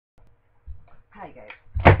Hi guys.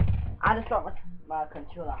 I just got my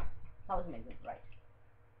controller. That was amazing, right?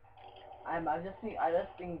 I just think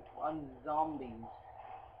on zombies.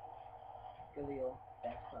 Galil,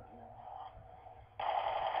 best button.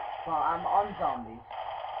 Well, I'm on zombies.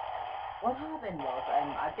 What happened was,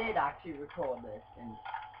 I did actually record this and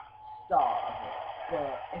start of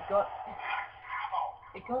it, but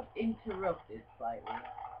it got interrupted slightly.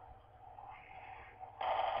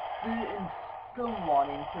 Someone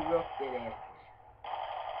interrupted it.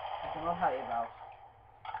 I don't know how about.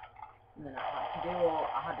 And then I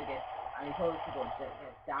had to get, and he told us to go get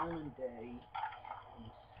down and dirty, and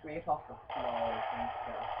scrape off the floors and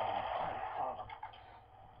stuff, and that was horrible.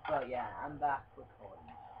 But yeah, I'm back recording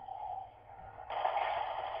now.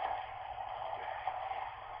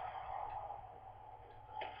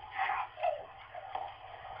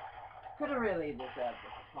 Could have really deserved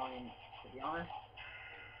this point, to be honest.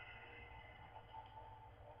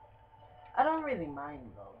 I don't really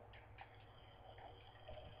mind though.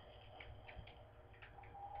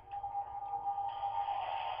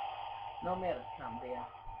 No matter can be.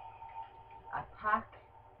 I pack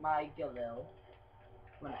my Galil.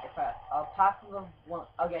 I'll pack the one.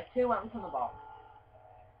 I'll get 2 weapons in the box.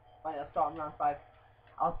 When I start on round 5,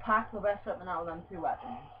 I'll pack the best weapon out of them 2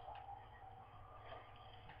 weapons.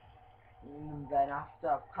 And then after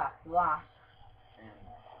I've packed that,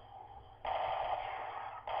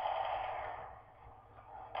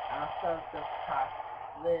 after I've just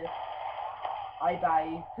packed this, I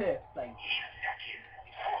buy perks like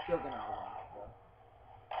Juggernaut and stuff.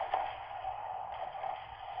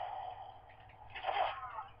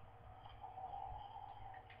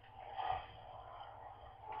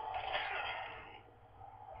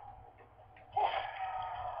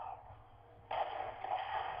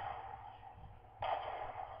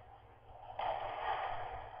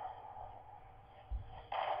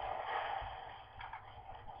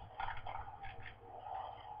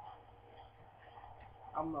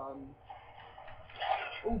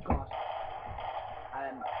 Oh god.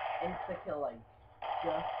 Insta-kill like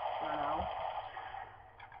just now.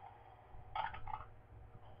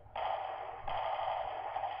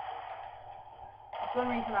 For some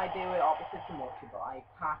reason I do it opposite to Mochi, but I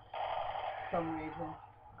pack some reason.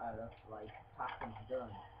 I just like packing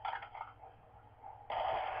guns.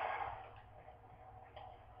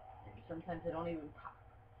 And sometimes I don't even pack.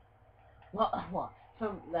 What?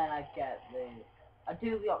 Then I get I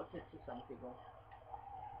do the opposite to some people.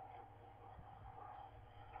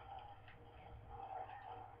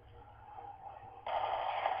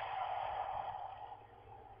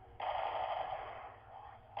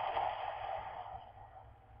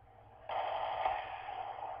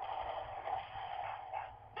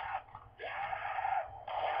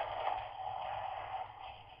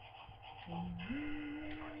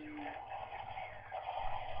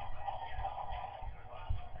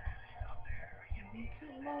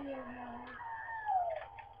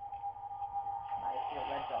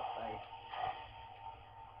 Red dot side.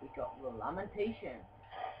 We got the Lamentation,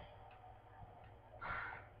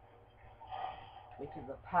 which is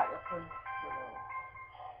a pack of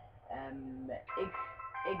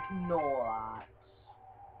ignore that.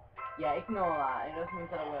 Yeah, ignore that. It just means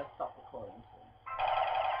that I will stop recording soon.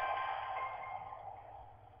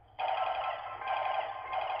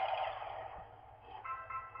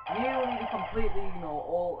 You need to completely ignore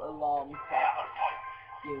all alarm clocks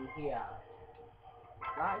you hear.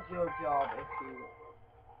 That is your job if you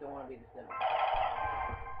don't want to be disturbed.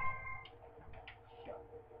 Shut.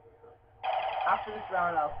 After this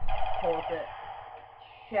round, I'll pause it,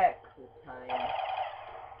 check the time.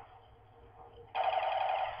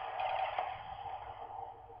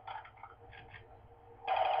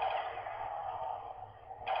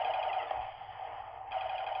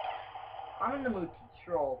 I'm in the mood to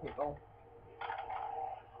troll people.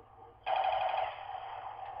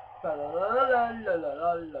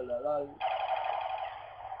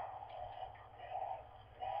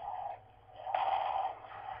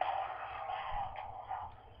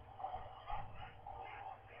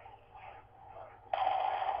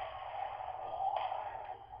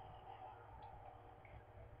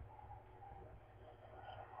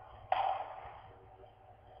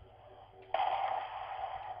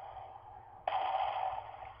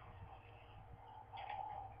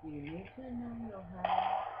 You need to know your hand.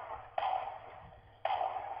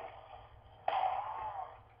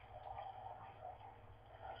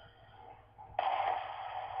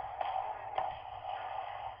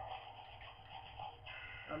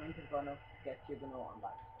 I'm into gonna get you the note on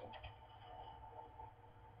that.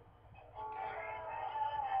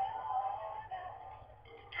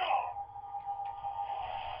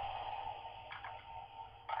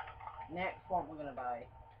 next one we're gonna buy.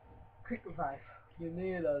 Quick revive. You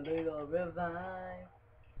need a little revive.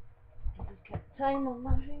 Just get time on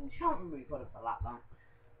my thing. Can't remember we put it for that long.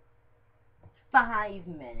 5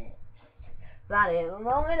 minutes. That ain't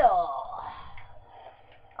long at all.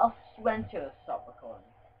 When should I stop recording?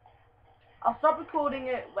 I'll stop recording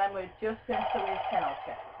it when we're just into his 10. I'll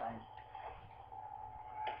check the time.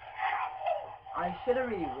 I should have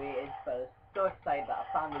really waited, but I was so excited that I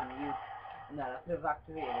found a nuke and that I could have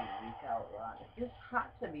activated a nuke out of that. It just had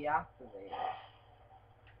to be activated.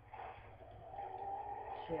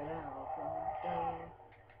 Chill out.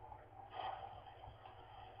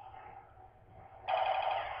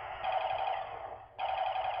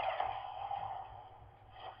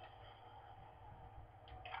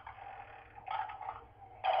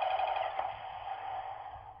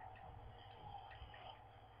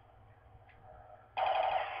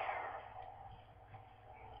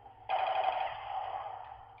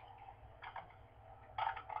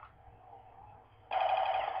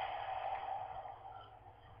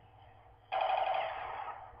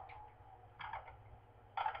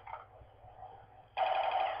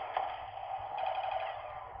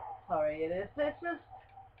 Sorry,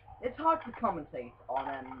 it's hard to commentate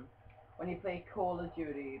on when you play Call of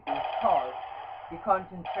Duty because your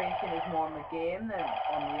concentration is more on the game than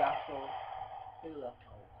on the actual hula.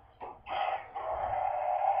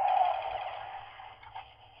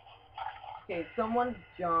 Okay, someone's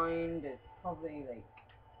joined. It's probably like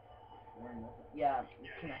when was it? Yeah,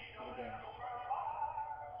 it's connected to the game.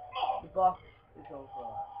 The box is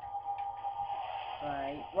over.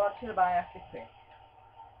 Right, what should I buy after quick?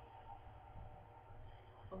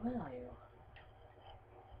 Oh, where are you?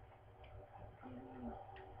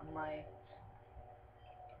 On my...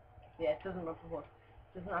 Yeah, it doesn't look for... It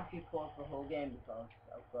doesn't actually pause the whole game because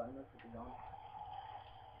I've got enough to be on.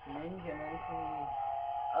 Ninja Monkey...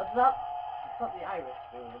 Oh, it's not the Irish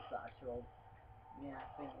school, it's the actual... Yeah, I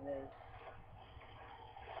think it is.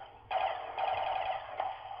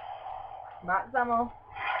 Max ammo.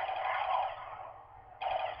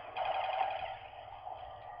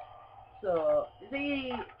 So,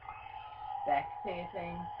 the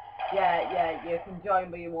spectating. Yeah, you can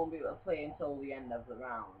join, but you won't be able to play until the end of the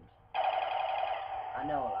round. I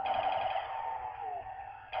know that now.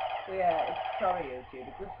 So yeah, sorry YouTube,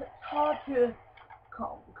 because it's hard to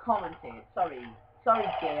commentate. Sorry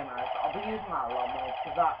gamers. I'll be using that a lot more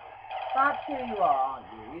because that's who you are, aren't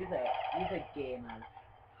you? You're gamers.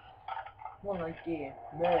 More like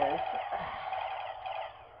gamers.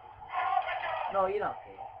 No, you're not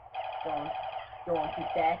gay. Don't you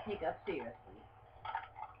dare take us seriously.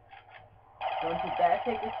 Don't you dare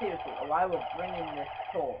take it seriously, or I will bring in this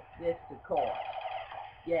to court.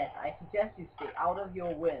 Yes, I suggest you stay out of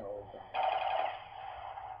your will.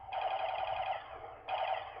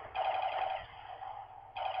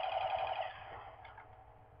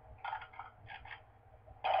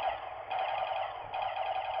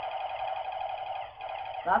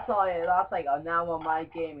 That's like an hour of my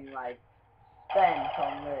gaming life spent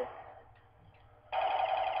on this.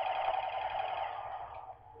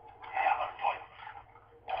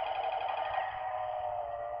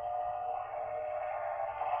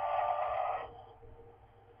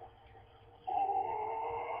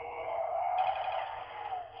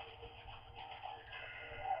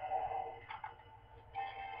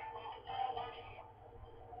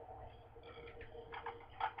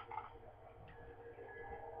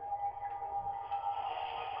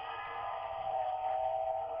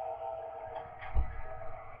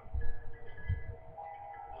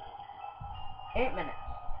 Eight minutes.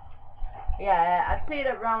 Yeah, I'd say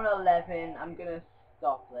at around 11, I'm gonna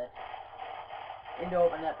stop this and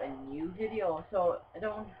open up a new video. So I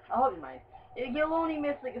hope you mind. You'll only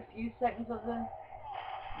miss like a few seconds of the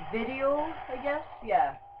video, I guess.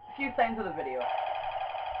 Yeah, a few seconds of the video.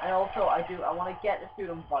 And also, I want to get the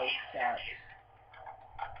student voice chat.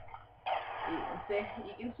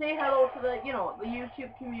 You can say hello to the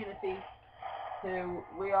YouTube community.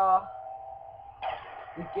 We are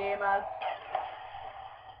the gamers.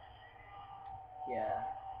 Yeah.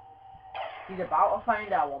 He's about to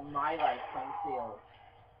find out what my life conceals.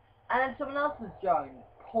 And then someone else has joined.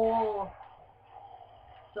 Paul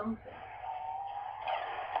something.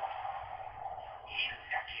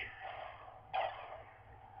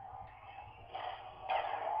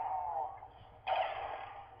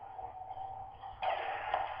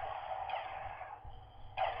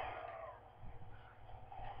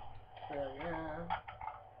 So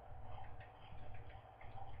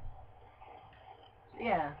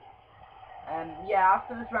yeah. Yeah,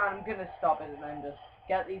 after this round I'm gonna stop it and then just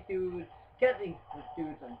get these dudes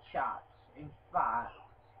on chat. In fact,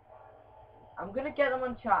 I'm gonna get them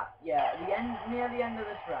on chat. Yeah, at the end, near the end of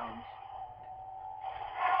this round.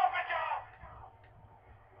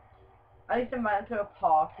 I used to invite them to a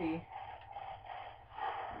party.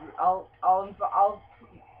 I'll.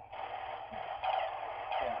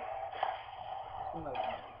 Yeah. Come over.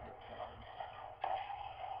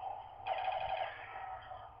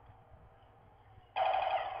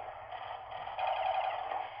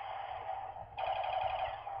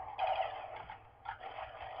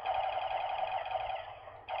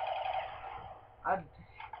 I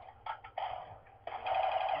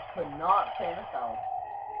could not save myself.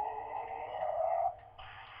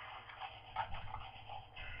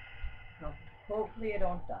 No, hopefully I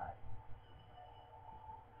don't die.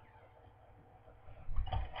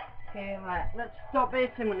 Okay, right, let's stop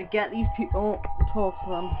it. I'm gonna get these people and talk to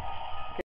them.